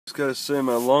Just gotta say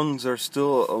my lungs are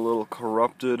still a little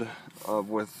corrupted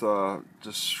with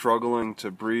just struggling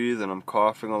to breathe, and I'm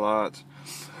coughing a lot.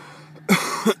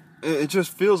 It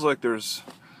just feels like there's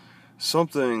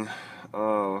something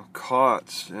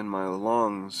caught in my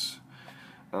lungs,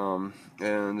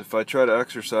 and if I try to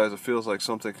exercise, it feels like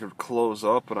something could close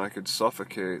up and I could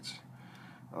suffocate.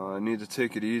 I need to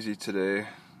take it easy today,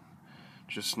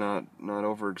 just not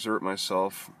overexert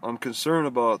myself. I'm concerned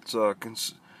about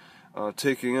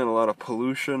taking in a lot of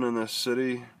pollution in this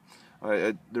city.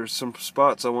 There's some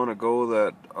spots I want to go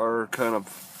that are kind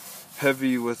of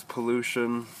heavy with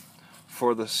pollution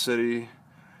for the city,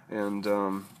 and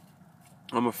I'm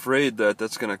afraid that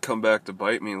that's going to come back to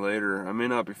bite me later. I may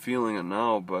not be feeling it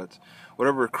now, but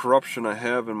whatever corruption I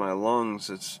have in my lungs,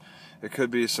 it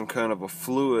could be some kind of a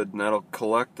fluid, and that'll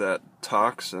collect that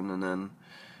toxin, and then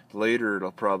later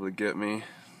it'll probably get me.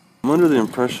 I'm under the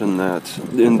impression that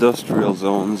the industrial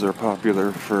zones are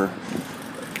popular for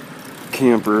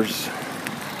campers.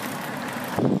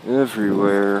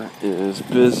 Everywhere is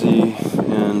busy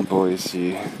in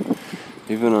Boise.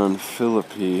 Even on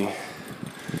Philippi,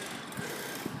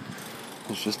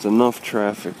 there's just enough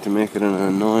traffic to make it an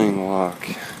annoying walk.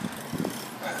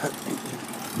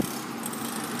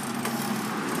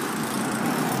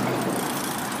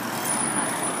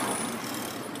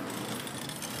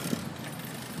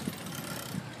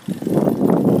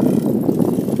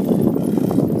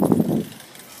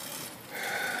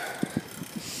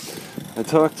 I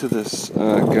talked to this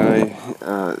guy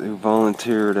who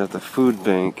volunteered at the food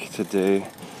bank today.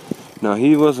 Now,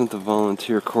 he wasn't the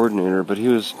volunteer coordinator, but he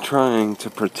was trying to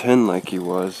pretend like he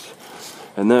was.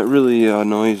 And that really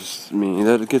annoys me.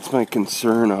 That gets my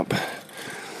concern up.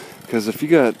 Because if you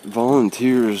got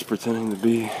volunteers pretending to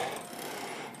be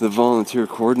the volunteer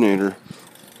coordinator,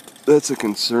 that's a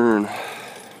concern.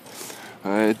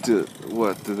 Do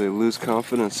they lose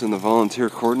confidence in the volunteer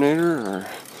coordinator? Or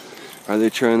are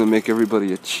they trying to make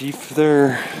everybody a chief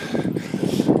there?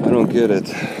 I don't get it.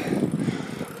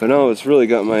 But now it's really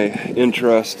got my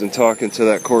interest in talking to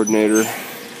that coordinator.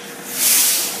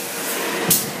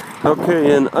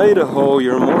 Okay, in Idaho,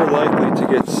 you're more likely to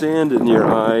get sand in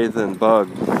your eye than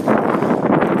bug.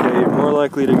 Okay, you're more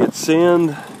likely to get sand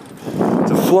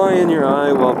to fly in your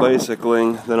eye while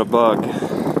bicycling than a bug.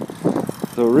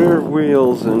 The rear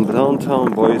wheels in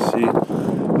downtown Boise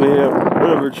may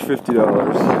average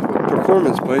 $50.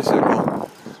 Performance bicycle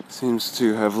seems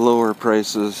to have lower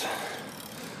prices.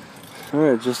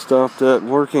 Alright, just stopped at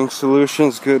Working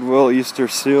Solutions, Goodwill, Easter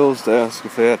Seals to ask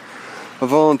if they had a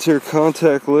volunteer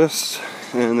contact list,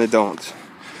 and they don't.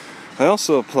 I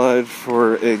also applied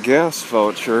for a gas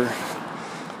voucher.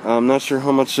 I'm not sure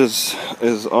how much is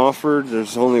offered.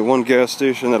 There's only one gas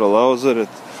station that allows it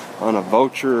on a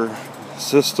voucher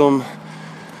system.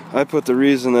 I put the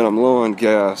reason that I'm low on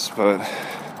gas, but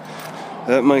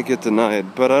that might get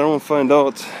denied. But I don't find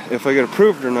out if I get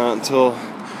approved or not until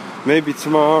maybe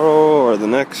tomorrow or the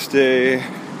next day.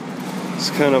 It's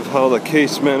kind of how the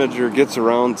case manager gets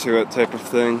around to it, type of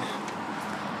thing.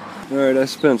 Alright, I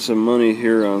spent some money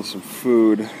here on some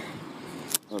food.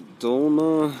 A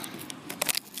dolma,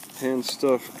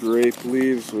 hand-stuffed grape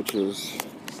leaves, which is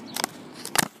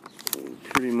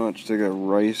pretty much, they got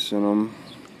rice in them.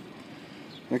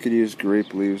 I could use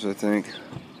grape leaves, I think.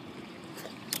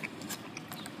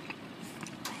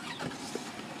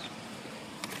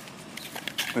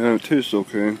 Yeah, it tastes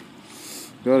okay.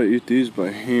 Gotta eat these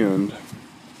by hand.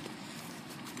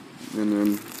 And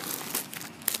then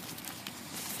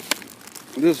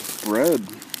this bread.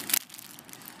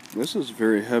 This is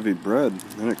very heavy bread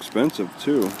and expensive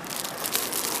too.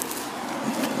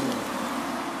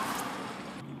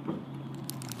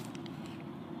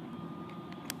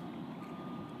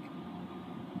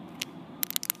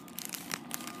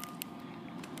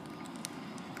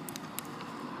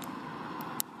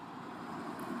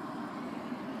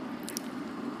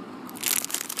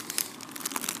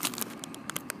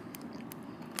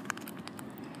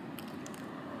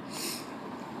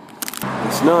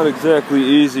 It's not exactly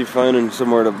easy finding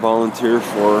somewhere to volunteer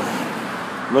for.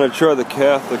 I'm going to try the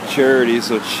Catholic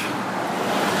Charities, which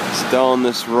is down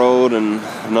this road and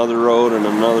another road and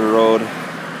another road.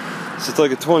 So it's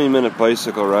like a 20-minute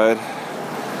bicycle ride.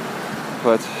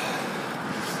 But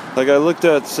like I looked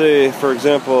at, say, for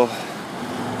example,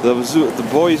 the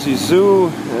Boise Zoo,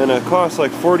 and it costs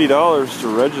like $40 to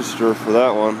register for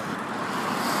that one.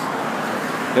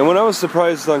 And what I was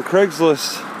surprised on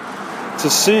Craigslist to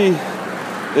see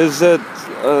is that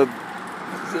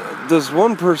this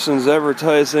one person's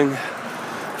advertising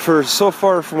for, so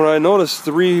far from what I noticed,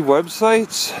 3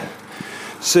 websites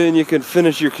saying you can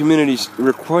finish your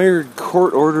required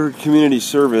court-ordered community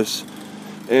service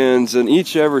And in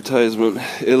each advertisement,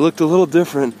 it looked a little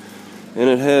different, and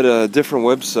it had different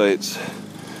websites.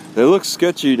 It looked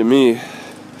sketchy to me.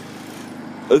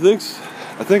 I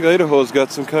think Idaho's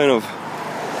got some kind of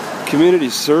community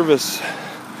service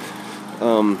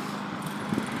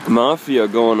mafia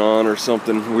going on or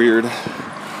something weird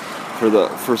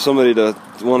for somebody to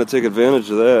want to take advantage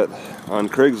of that on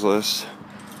Craigslist.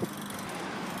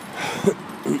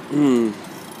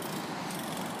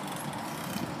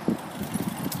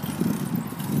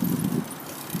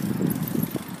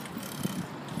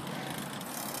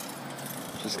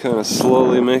 Just kind of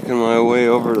slowly making my way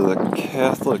over to the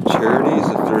Catholic Charities,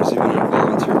 if there's even a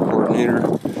volunteer coordinator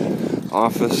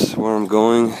office where I'm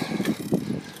going.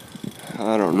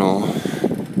 I don't know.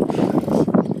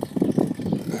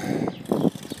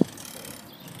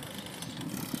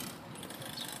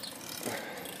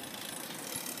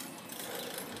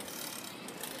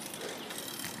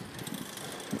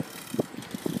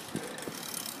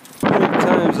 How many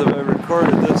times have I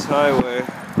recorded this highway?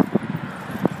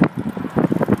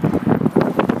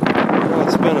 Well,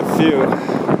 it's been a few.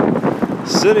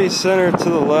 City center to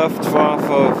the left off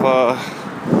of,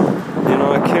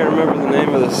 I can't remember the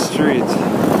name of the street.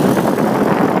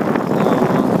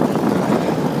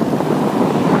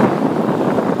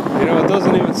 It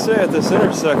doesn't even say at this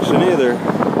intersection either.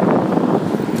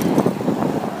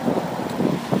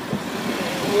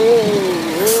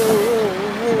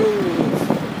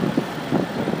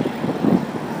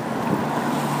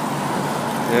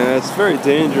 Yeah, it's very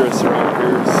dangerous around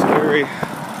here. It's scary.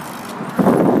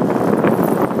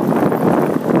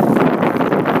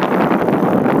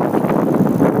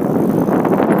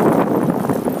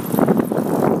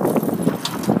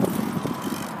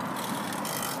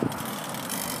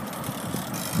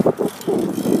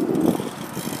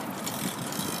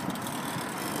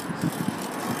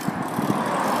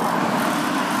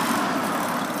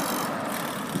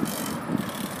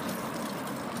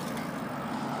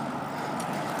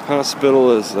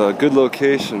 Hospital is a good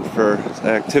location for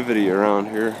activity around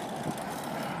here.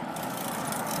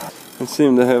 I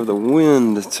seem to have the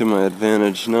wind to my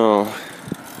advantage now.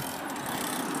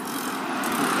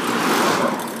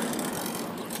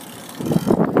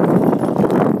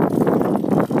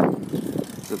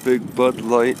 It's a big Bud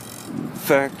Light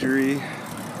factory.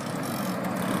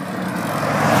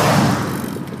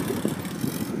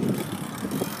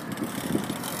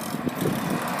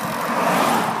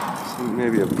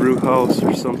 Maybe a brew house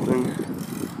or something.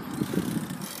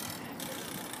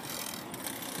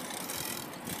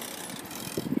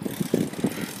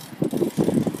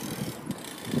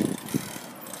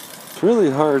 It's really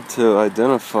hard to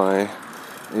identify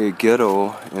a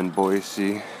ghetto in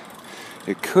Boise.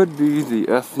 It could be the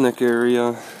ethnic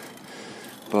area,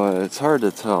 but it's hard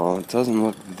to tell. It doesn't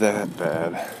look that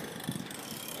bad.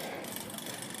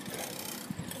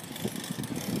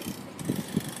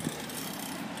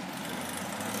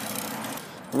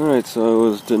 Alright, so I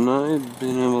was denied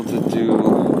being able to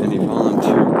do any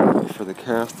volunteer work for the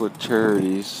Catholic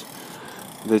Charities.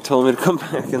 They told me to come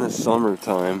back in the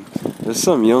summertime. There's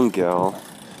some young gal,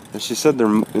 and she said they're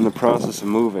in the process of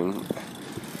moving.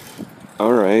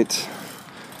 Alright,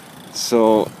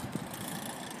 so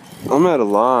I'm at a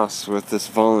loss with this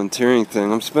volunteering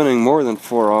thing. I'm spending more than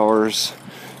 4 hours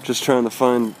just trying to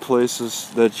find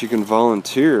places that you can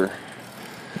volunteer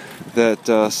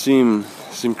that seem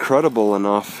credible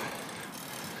enough.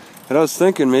 And I was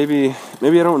thinking maybe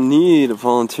I don't need a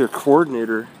volunteer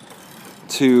coordinator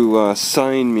to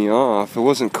sign me off. It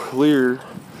wasn't clear.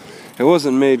 It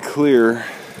wasn't made clear.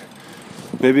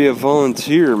 Maybe a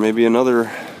volunteer, maybe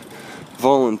another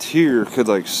volunteer could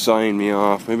like sign me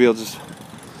off. Maybe I'll just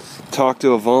talk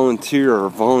to a volunteer or a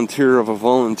volunteer of a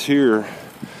volunteer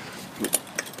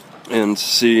and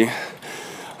see.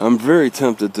 I'm very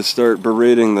tempted to start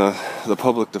berating the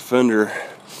public defender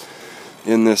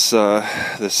in this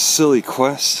silly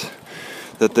quest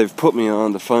that they've put me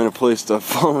on to find a place to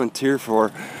volunteer for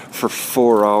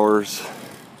 4 hours.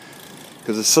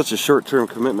 Because it's such a short-term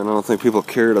commitment, I don't think people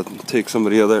care to take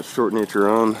somebody of that short nature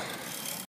on.